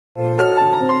Hi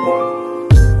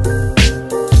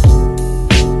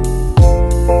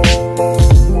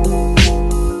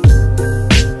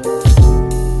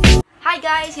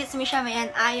guys, it's me Chamet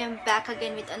and I am back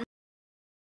again with another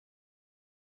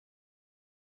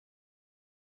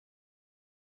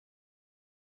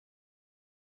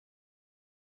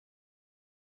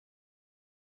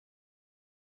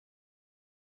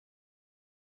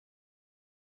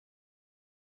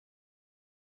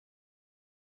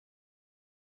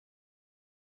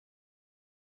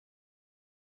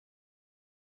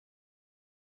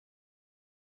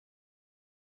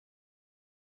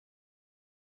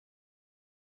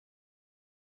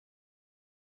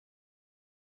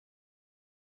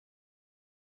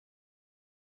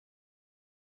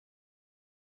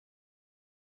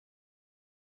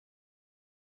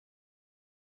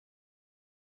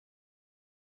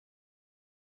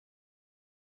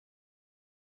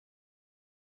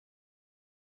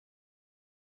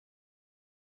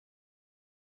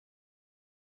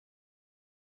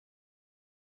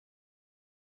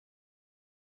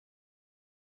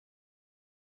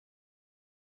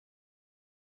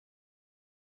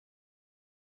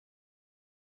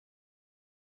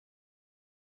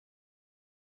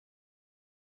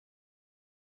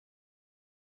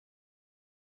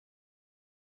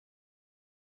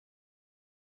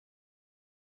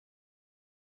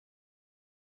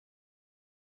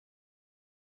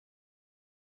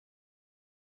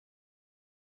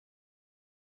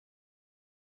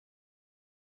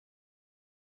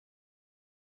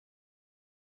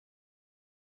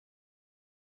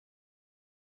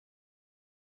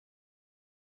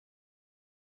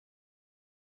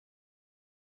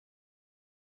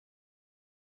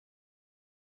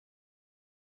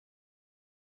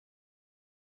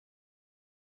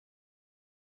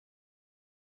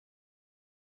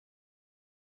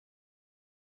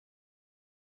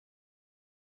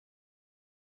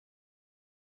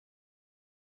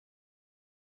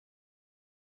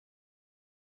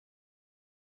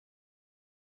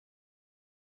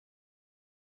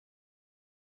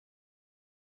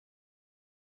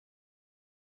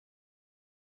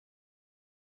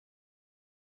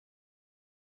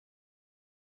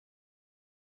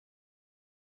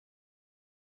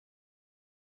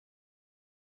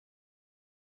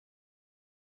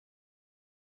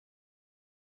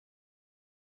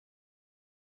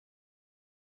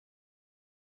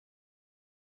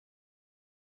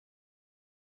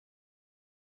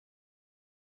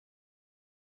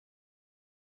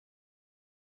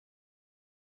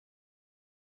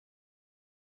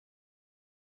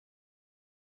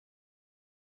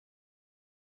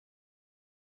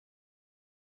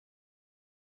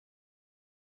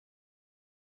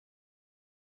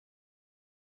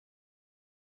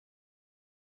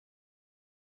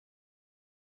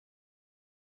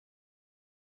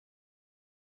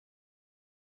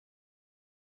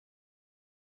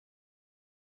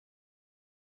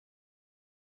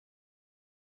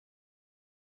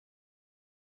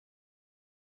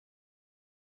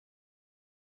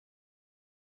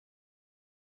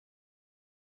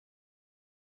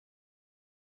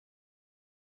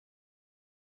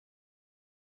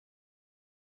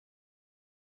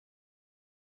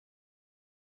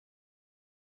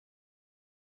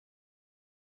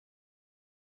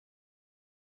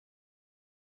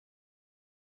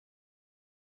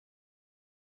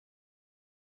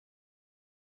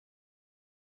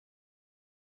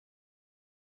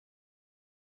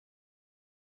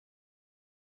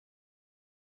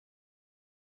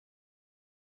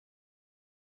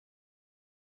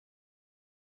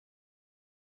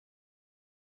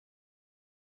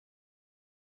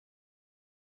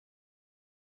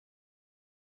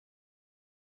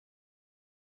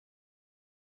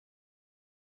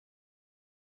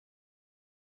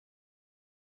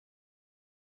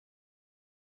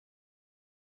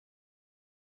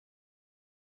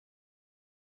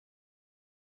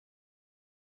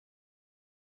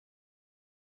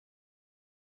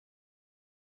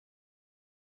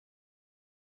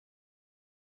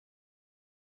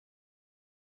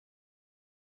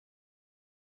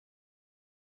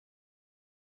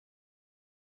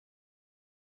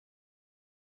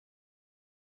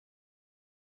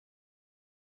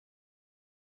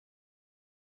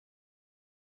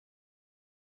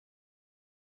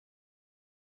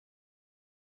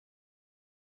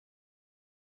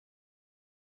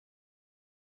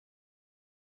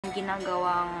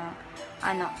ginagawang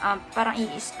parang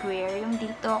i-square yung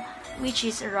dito, which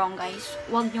is wrong guys.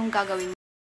 Huwag yung gagawin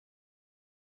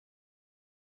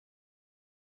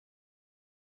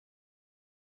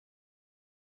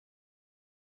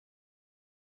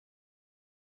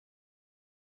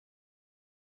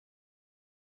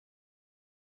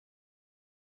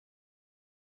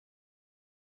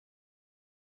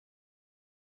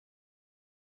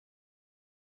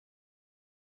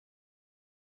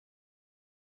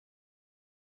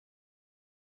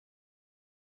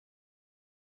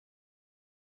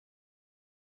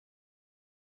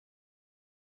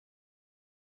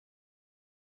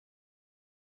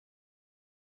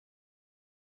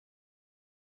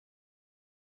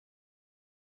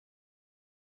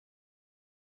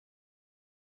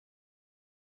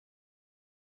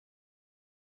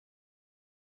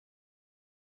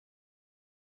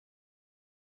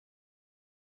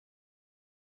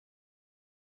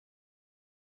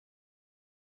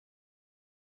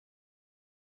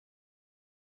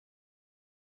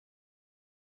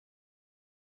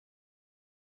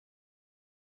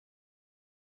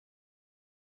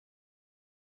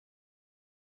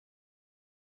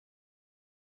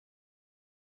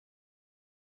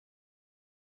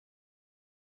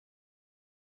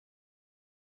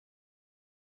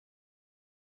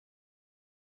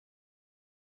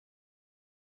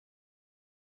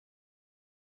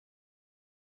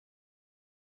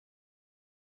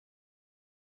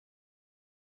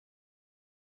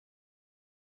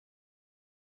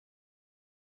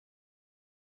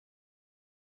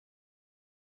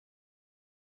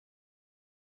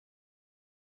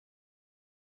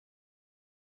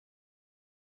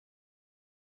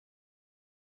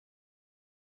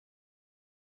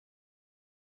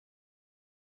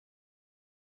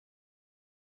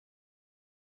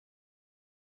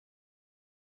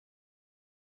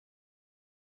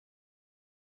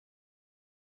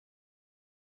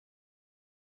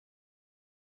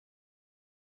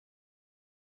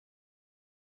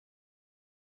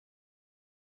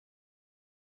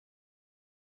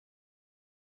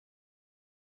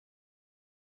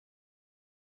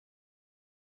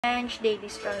Daily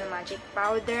Spell na magic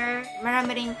powder.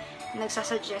 Marami rin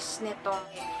nagsasuggest nito.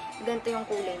 Ganito yung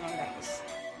kulay niya, guys.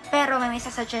 Pero may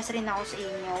sasuggest rin ako sa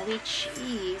inyo, which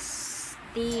is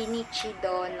the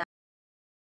Nichido na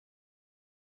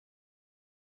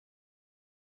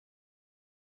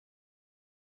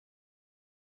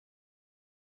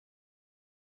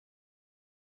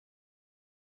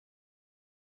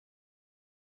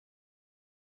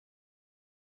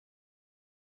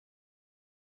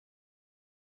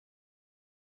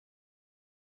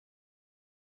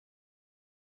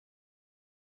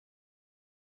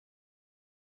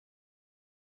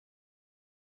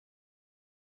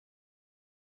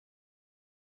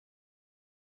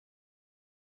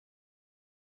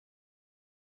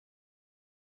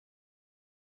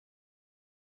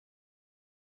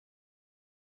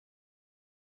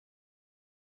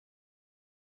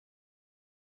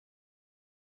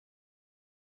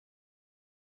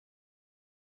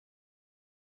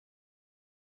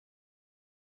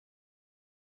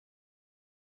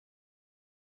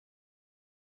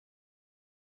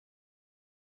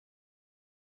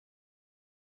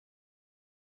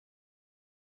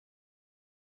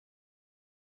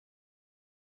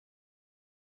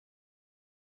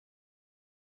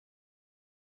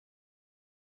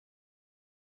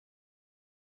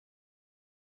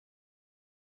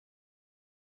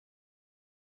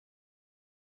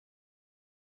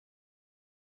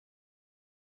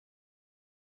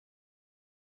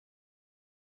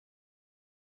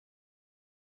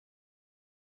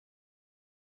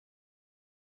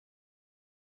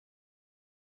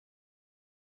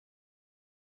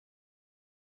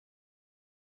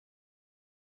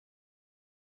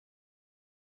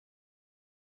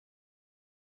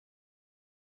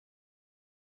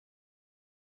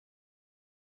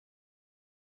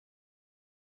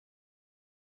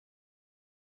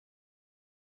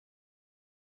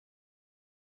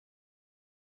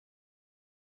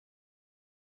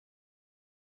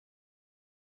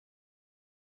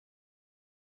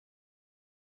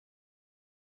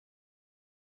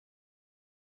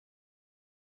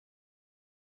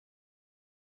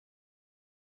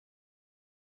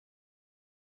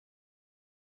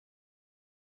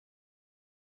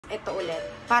ito ulit.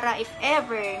 Para if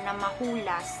ever na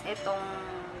mahulas itong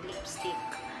lipstick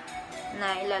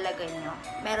na ilalagay nyo,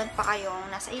 meron pa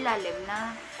kayong nasa ilalim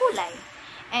na kulay.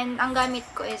 And ang gamit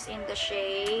ko is in the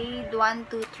shade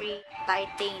 123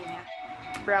 Titania.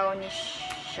 Brownish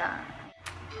siya.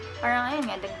 Parang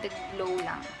ayun nga, dagdag glow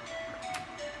lang.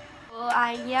 So,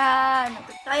 ayan.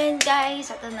 Ayan guys,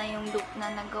 ito na yung look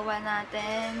na nagawa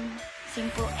natin.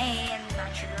 Simple and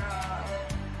natural.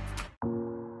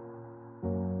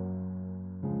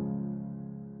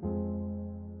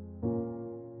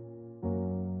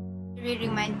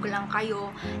 I-remind ko lang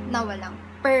kayo na walang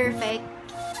perfect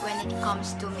when it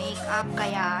comes to makeup,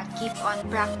 kaya keep on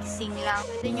practicing lang.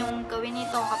 Pwede nyong gawin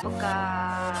ito kapag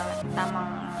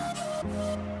tamang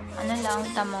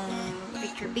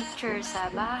picture sa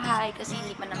bahay kasi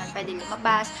hindi pa naman pwede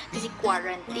lumabas kasi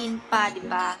quarantine pa,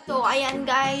 diba? So, ayan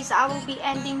guys, I will be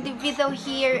ending the video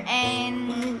here and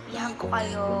ihag ko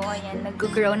kayo. Ayan,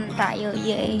 nag-grow na tayo.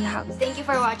 Yay! Thank you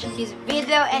for watching this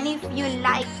video, and if you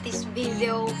like this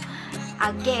video,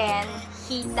 again,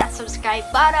 hit that subscribe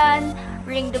button,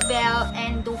 ring the bell,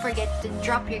 and don't forget to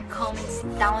drop your comments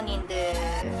down in the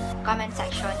comment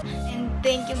section. And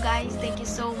thank you guys, thank you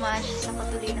so much sa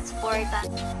patuloy na suporta.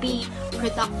 Be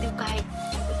productive kahit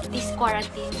this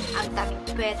quarantine. Ang daming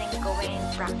pwedeng gawin.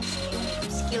 Practice nyo yung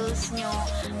skills nyo,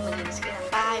 maglinis kayo ng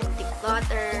bahay,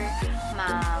 mag-declutter,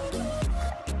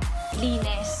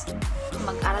 maglinis,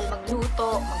 mag-aral,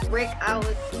 magluto,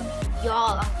 mag-workout.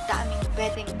 Y'all, ang daming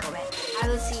pwedeng gawin. I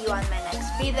will see you on my next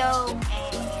video,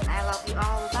 and I love you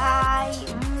all. Bye!